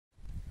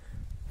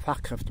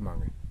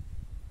Fachkräftemangel.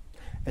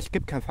 Es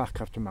gibt keinen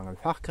Fachkräftemangel.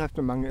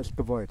 Fachkräftemangel ist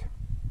gewollt.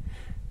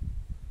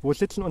 Wo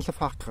sitzen unsere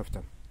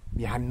Fachkräfte?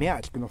 Wir haben mehr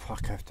als genug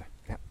Fachkräfte.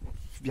 Ja,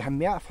 wir haben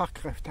mehr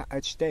Fachkräfte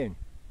als Stellen.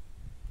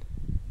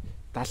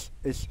 Das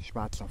ist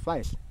schwarz auf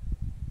weiß.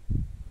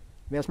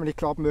 Wer es mir nicht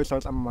glauben will, soll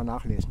es einmal mal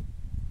nachlesen.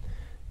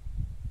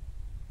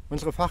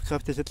 Unsere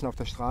Fachkräfte sitzen auf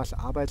der Straße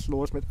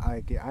arbeitslos mit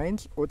ALG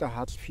 1 oder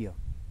Hartz IV.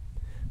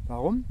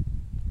 Warum?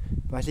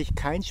 Weil sich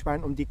kein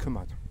Schwein um die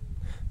kümmert.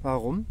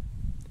 Warum?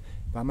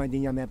 Weil man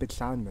denen ja mehr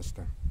bezahlen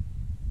müsste.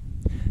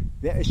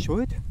 Wer ist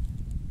schuld?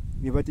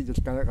 Mir würde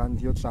jetzt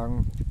garantiert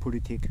sagen, die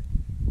Politik.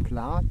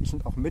 Klar, die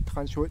sind auch mit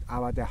dran schuld,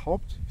 aber der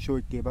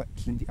Hauptschuldgeber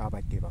sind die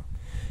Arbeitgeber.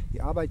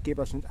 Die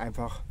Arbeitgeber sind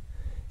einfach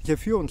diese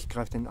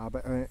Führungskräfte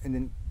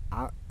in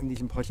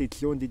diesen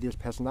Positionen, die das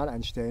Personal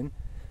einstellen.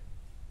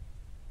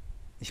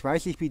 Ich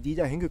weiß nicht, wie die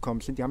da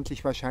hingekommen sind. Die haben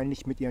sich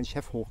wahrscheinlich mit ihrem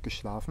Chef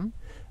hochgeschlafen.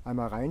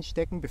 Einmal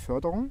reinstecken,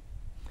 Beförderung.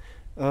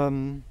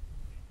 Habe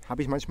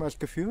ich manchmal das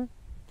Gefühl.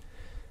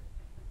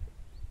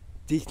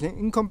 Die sind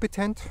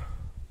inkompetent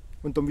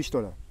und dumm wie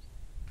Stolle.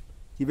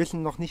 Die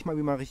wissen noch nicht mal,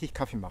 wie man richtig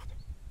Kaffee macht.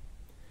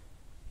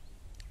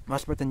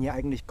 Was wird denn hier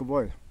eigentlich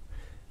gewollt?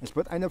 Es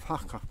wird eine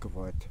Fachkraft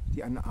gewollt,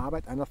 die eine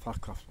Arbeit einer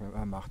Fachkraft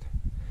macht.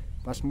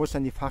 Was muss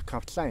denn die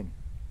Fachkraft sein?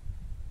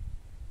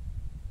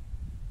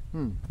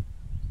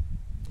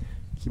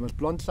 Sie muss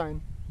blond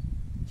sein,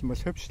 sie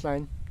muss hübsch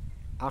sein,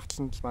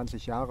 18,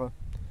 20 Jahre,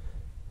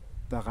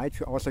 bereit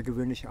für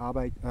außergewöhnliche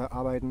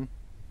Arbeiten.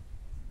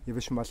 Ihr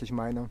wisst schon, was ich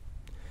meine.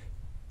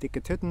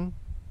 Dicke Titten,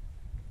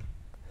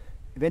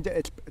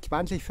 eventuell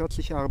 20,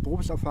 40 Jahre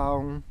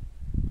Berufserfahrung,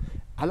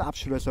 alle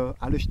Abschlüsse,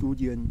 alle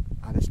Studien,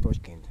 alles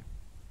durchgehend.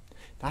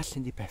 Das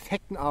sind die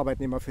perfekten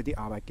Arbeitnehmer für die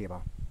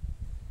Arbeitgeber.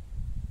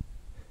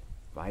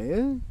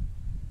 Weil,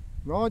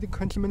 ja, die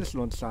können zumindest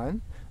Lohn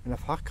zahlen. Eine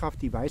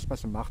Fachkraft, die weiß,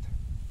 was sie macht,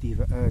 die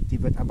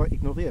wird aber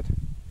ignoriert.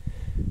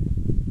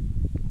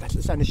 Das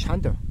ist eine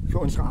Schande für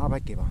unsere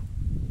Arbeitgeber.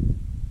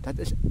 Das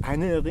ist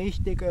eine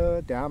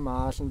richtige,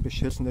 dermaßen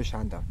beschissene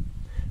Schande.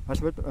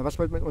 Was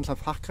wird mit unseren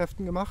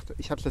Fachkräften gemacht?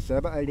 Ich habe das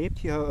selber erlebt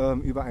hier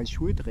über einen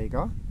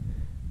Schulträger.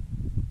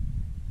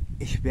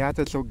 Ich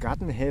werde so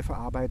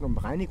Gartenhelferarbeiten und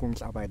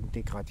Reinigungsarbeiten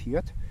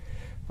degradiert,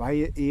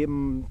 weil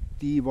eben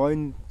die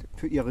wollen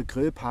für ihre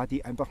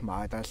Grillparty einfach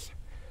mal das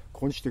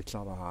Grundstück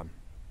sauber haben.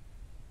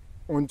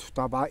 Und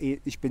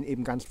ich bin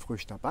eben ganz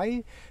frisch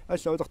dabei,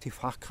 es soll doch die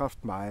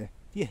Fachkraft mal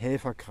die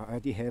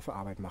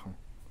Helferarbeit machen.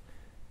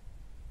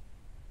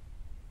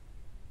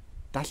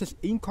 Das ist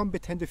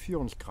inkompetente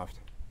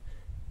Führungskraft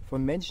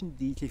von Menschen,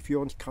 die sich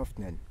Führungskraft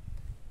nennen.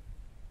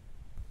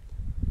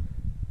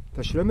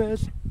 Das Schlimme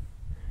ist,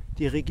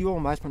 die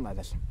Regierung weiß man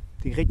alles.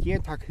 Die kriegt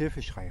jeden Tag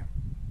Hilfeschreie.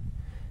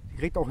 Die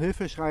kriegt auch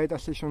Hilfeschreie,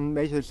 dass sie schon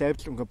welche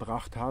selbst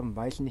umgebracht haben,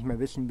 weil sie nicht mehr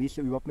wissen, wie sie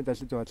überhaupt mit der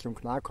Situation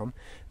klarkommen,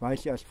 weil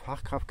sie als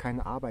Fachkraft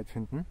keine Arbeit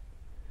finden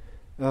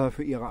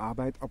für ihre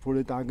Arbeit,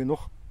 obwohl da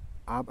genug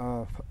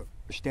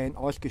Stellen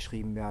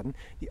ausgeschrieben werden.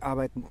 Die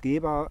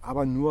Arbeitgeber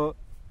aber nur,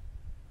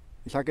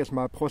 ich sage jetzt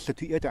mal,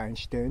 Prostituierte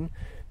einstellen,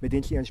 mit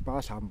denen sie ihren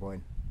Spaß haben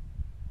wollen.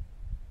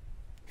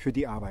 Für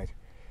die Arbeit.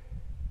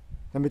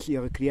 Damit sie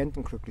ihre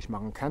Klienten glücklich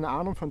machen. Keine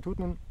Ahnung von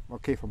Tuten,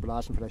 okay, von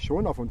Blasen vielleicht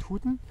schon, auch von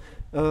Tuten.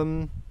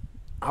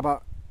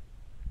 Aber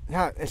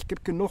ja, es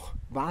gibt genug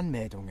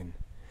Warnmeldungen.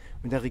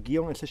 Und der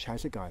Regierung ist es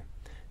scheißegal.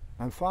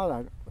 Mein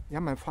Vater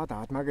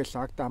hat mal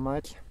gesagt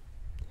damals,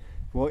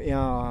 wo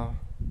er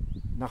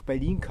nach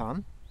Berlin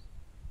kam,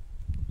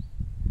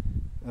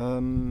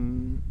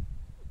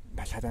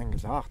 was hat er denn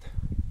gesagt?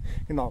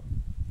 Genau,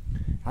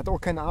 er hat auch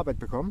keine Arbeit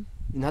bekommen,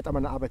 ihm hat aber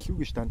eine Arbeit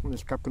zugestanden und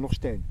es gab genug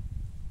Stellen.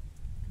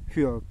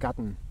 Für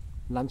Garten,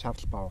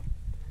 Landschaftsbau.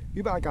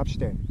 Überall gab es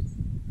Stellen.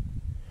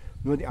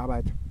 Nur die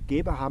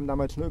Arbeitgeber haben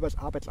damals nur über das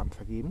Arbeitsamt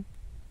vergeben,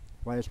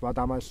 weil es war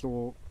damals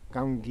so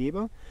gang und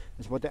gäbe.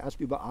 Es wurde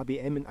erst über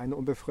ABM in eine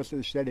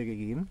unbefristete Stelle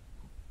gegeben.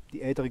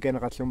 Die ältere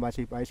Generation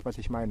weiß, was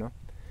ich meine.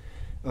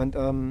 Und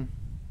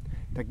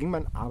da ging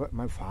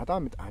mein Vater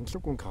mit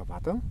Anzug und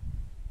Krawatte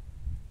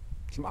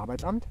zum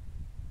Arbeitsamt.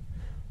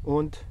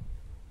 Und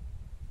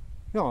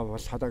ja,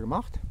 was hat er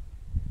gemacht?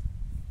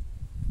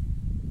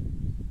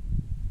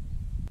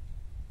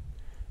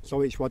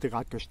 Sorry, ich wurde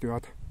gerade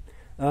gestört.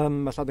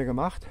 Was hat er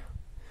gemacht?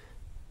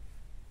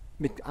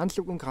 Mit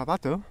Anzug und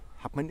Krawatte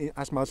hat man ihn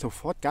erstmal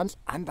sofort ganz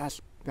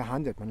anders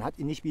behandelt. Man hat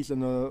ihn nicht wie so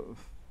eine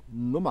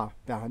Nummer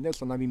behandelt,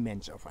 sondern wie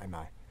Mensch auf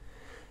einmal.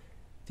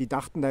 Die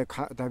dachten, da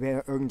wäre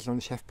irgendeine so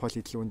eine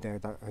Chefposition,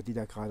 die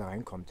da gerade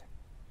reinkommt.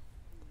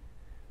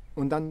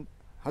 Und dann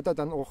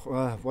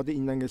wurde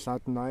ihnen dann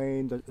gesagt,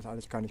 nein, das ist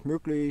alles gar nicht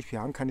möglich,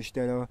 wir haben keine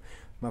Stelle.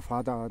 Mein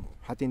Vater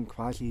hat ihn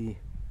quasi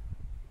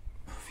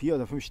 4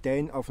 oder 5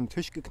 Stellen auf den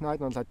Tisch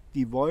geknallt und gesagt,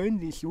 die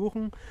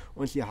suchen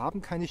und sie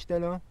haben keine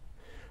Stelle.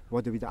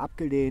 Wurde wieder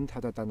abgelehnt,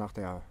 hat er dann nach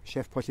der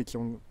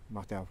Chefposition,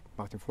 nach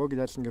dem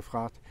Vorgesetzten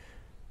gefragt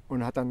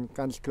und hat dann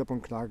ganz klipp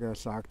und klar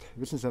gesagt,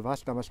 wissen Sie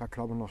was, damals war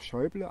glaube ich noch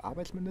Schäuble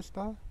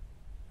Arbeitsminister.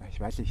 Ich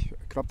weiß nicht,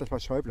 ich glaube das war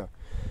Schäuble,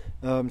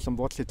 so ein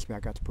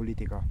Wortsitzwerk als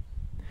Politiker.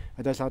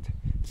 Hat er gesagt,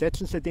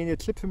 setzen Sie denen die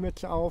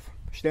Zipfelmütze auf,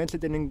 stellen Sie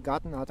den in den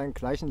Garten, hat einen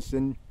gleichen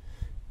Sinn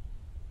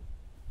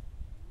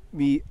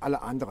wie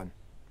alle anderen.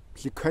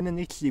 Sie können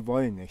nichts, sie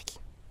wollen nichts.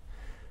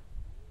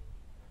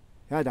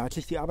 Ja, da hat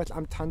sich die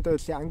Arbeitsamttante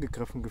sehr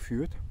angegriffen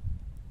gefühlt.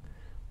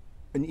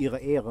 In ihrer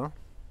Ehre.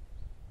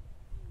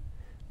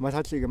 Und was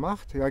hat sie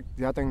gemacht? Ja,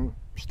 sie hat einen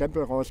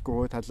Stempel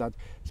rausgeholt, hat gesagt,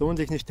 suchen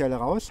sich eine Stelle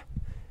raus,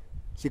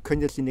 Sie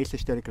können jetzt die nächste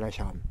Stelle gleich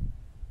haben.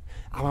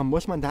 Aber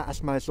muss man da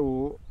erstmal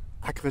so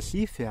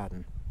aggressiv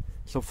werden,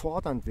 so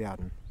fordernd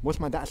werden? Muss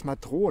man da erstmal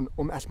drohen,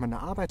 um erstmal eine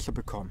Arbeit zu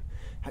bekommen?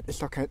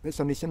 Das ist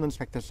doch nicht Sinn und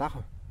Zweck der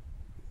Sache.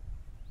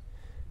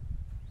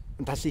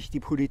 Und dass sich die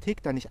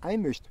Politik da nicht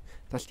einmischt,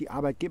 dass die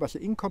Arbeitgeber so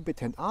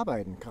inkompetent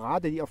arbeiten,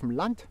 gerade die auf dem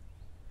Land,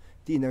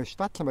 die in der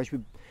Stadt zum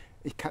Beispiel,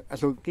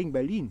 also gegen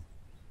Berlin.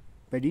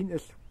 Berlin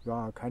ist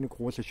ja keine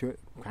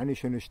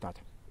schöne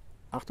Stadt.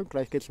 Achtung,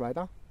 gleich geht's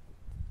weiter.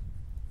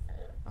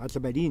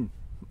 Also Berlin,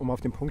 um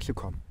auf den Punkt zu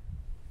kommen,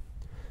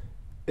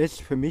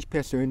 ist für mich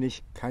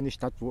persönlich keine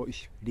Stadt, wo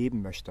ich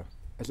leben möchte.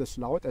 Es ist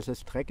laut, es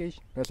ist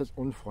dreckig, es ist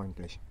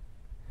unfreundlich.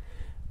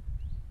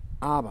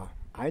 Aber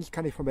eins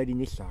kann ich von Berlin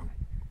nicht sagen.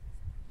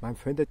 Man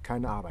findet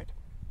keine Arbeit.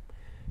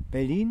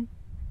 Berlin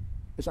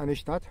ist eine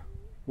Stadt,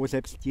 wo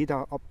selbst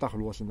jeder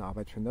Obdachlose eine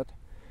Arbeit findet.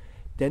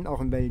 Denn auch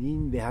in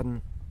Berlin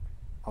werden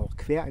auch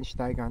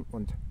Quereinsteigern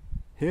und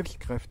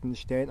Hilfskräften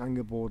Stellen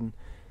angeboten,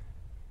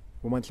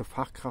 wo man zur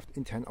Fachkraft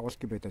intern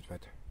ausgebildet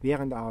wird,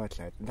 während der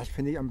Arbeitszeit. Und das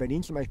finde ich an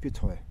Berlin zum Beispiel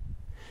toll.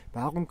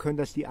 Warum können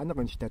das die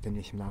anderen Städte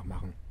nicht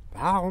nachmachen?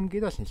 Warum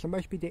geht das nicht? Zum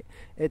Beispiel die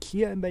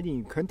Erzieher in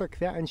Berlin können da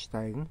quer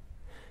einsteigen,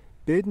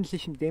 bilden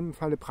sich in dem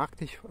Falle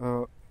praktisch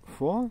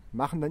vor,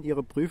 machen dann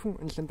ihre Prüfung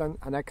und sind dann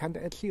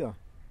anerkannte Erzieher,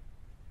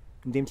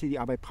 indem sie die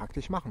Arbeit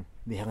praktisch machen,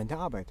 während der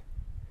Arbeit.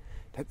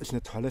 Das ist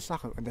eine tolle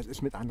Sache und das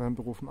ist mit anderen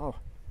Berufen auch.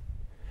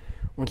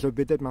 Und so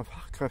bildet man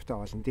Fachkräfte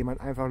aus, indem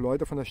man einfach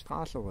Leute von der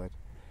Straße holt.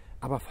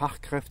 Aber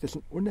Fachkräfte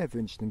sind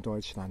unerwünscht in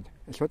Deutschland.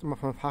 Es wird immer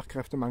von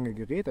Fachkräftemangel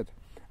geredet,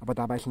 aber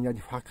dabei sind ja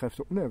die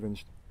Fachkräfte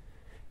unerwünscht.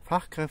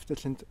 Fachkräfte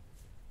sind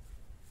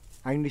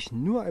eigentlich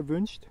nur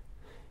erwünscht,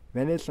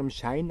 wenn es um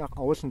Schein nach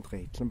außen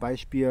dreht. Zum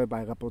Beispiel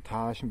bei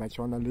Reportagen, bei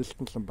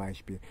Journalisten zum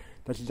Beispiel.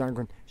 Dass sie sagen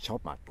können,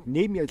 schaut mal,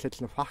 neben mir ist jetzt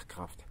eine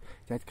Fachkraft,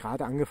 die hat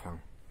gerade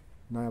angefangen.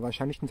 Naja,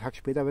 wahrscheinlich einen Tag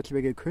später wird sie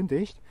wieder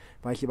gekündigt,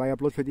 weil sie war ja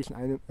bloß für diesen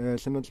einen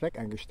Sinn und Zweck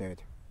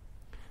eingestellt.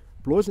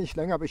 Bloß nicht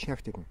länger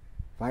beschäftigen,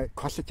 weil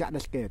kostet ja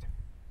alles Geld.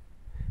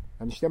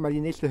 Dann stell mal die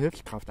nächste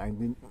Hilfskraft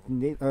ein,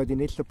 die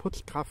nächste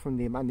Putzkraft von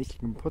nebenan,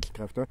 nicht nur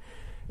Putzkräfte,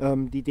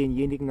 die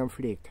denjenigen dann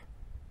pflegt.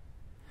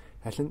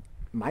 Das sind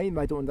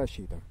meilenweite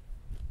Unterschiede.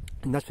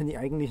 Und das finde ich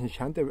eigentlich eine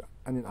Schande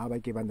an den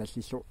Arbeitgebern, dass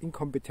sie so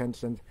inkompetent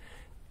sind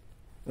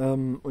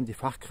und die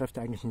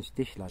Fachkräfte eigentlich im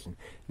Stich lassen.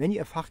 Wenn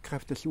ihr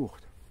Fachkräfte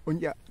sucht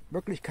und ihr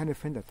wirklich keine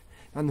findet,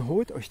 dann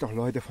holt euch doch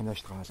Leute von der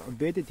Straße und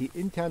bildet die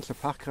intern zu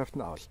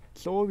Fachkräften aus.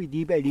 So wie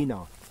die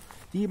Berliner.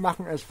 Die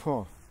machen es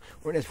vor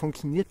und es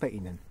funktioniert bei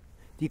ihnen.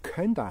 Die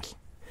können das.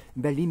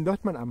 In Berlin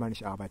wird man einmal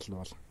nicht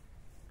arbeitslos.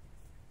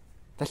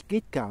 Das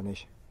geht gar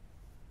nicht.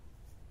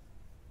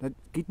 Das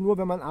geht nur,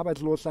 wenn man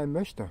arbeitslos sein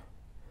möchte.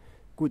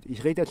 Gut,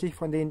 ich rede jetzt nicht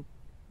von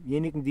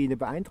denjenigen, die eine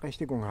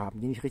Beeinträchtigung haben,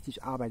 die nicht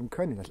richtig arbeiten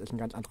können. Das ist ein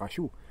ganz anderer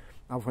Schuh.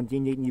 Aber von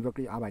denjenigen, die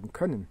wirklich arbeiten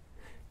können,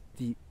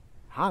 die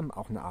haben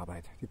auch eine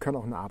Arbeit. Die können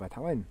auch eine Arbeit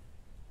haben.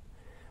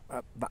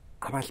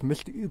 Aber es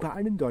müsste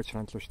überall in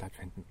Deutschland so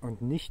stattfinden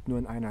und nicht nur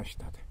in einer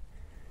Stadt.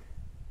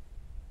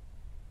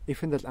 Ich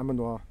finde es einfach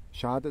nur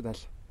schade,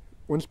 dass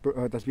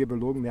wir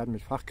belogen werden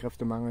mit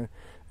Fachkräftemangel,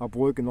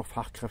 obwohl genug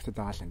Fachkräfte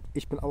da sind.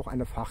 Ich bin auch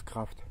eine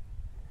Fachkraft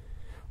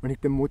und ich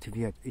bin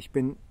motiviert. Ich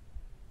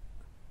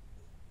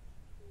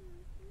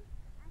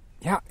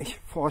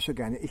forsche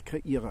gerne, ich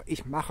kreiere,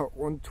 ich mache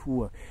und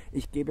tue.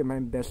 Ich gebe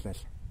mein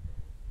Bestes.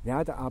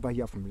 Werde aber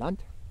hier auf dem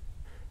Land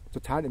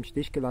total im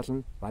Stich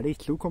gelassen, weil ich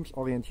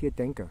zukunftsorientiert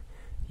denke.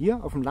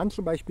 Hier auf dem Land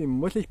zum Beispiel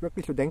muss ich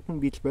wirklich so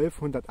denken wie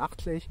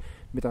 1280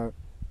 mit der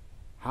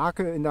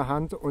Hake in der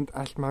Hand und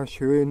erstmal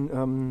schön,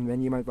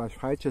 wenn jemand was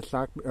Falsches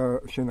sagt,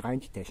 schön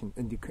reinstechen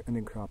in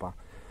den Körper.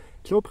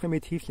 So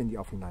primitiv sind die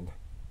auf dem Land.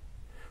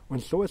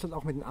 Und so ist es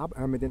auch mit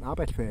den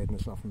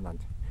Arbeitsverhältnissen auf dem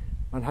Land.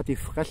 Man hat die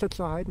Fresse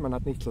zu halten, man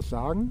hat nichts zu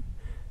sagen.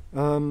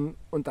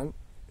 Und dann,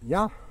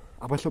 ja,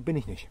 aber so bin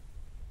ich nicht.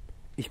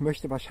 Ich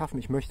möchte was schaffen,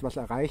 ich möchte was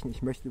erreichen,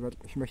 ich möchte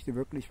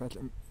wirklich was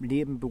im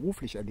Leben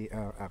beruflich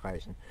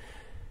erreichen.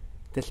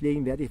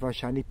 Deswegen werde ich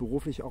wahrscheinlich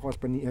beruflich auch aus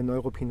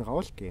Neuruppin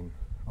rausgehen,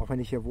 auch wenn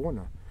ich hier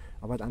wohne.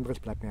 Aber was anderes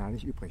bleibt mir ja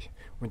nicht übrig.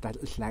 Und das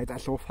ist leider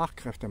so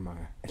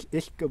Fachkräftemangel. Es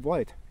ist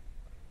gewollt.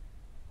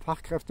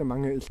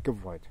 Fachkräftemangel ist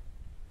gewollt.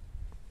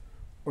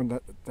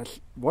 Und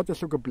das wurde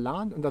so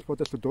geplant und das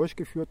wurde so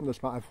durchgeführt und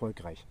das war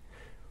erfolgreich.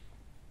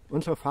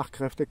 Unsere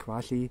Fachkräfte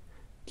quasi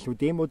zu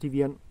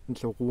demotivieren und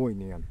zu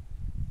ruinieren.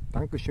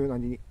 Dankeschön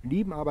an die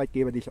lieben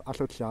Arbeitgeber, die so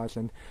asozial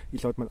sind. Die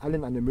sollte man alle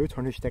in eine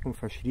Mülltonne stecken,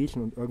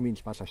 verschließen und irgendwie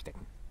ins Wasser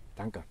stecken.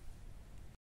 Danke.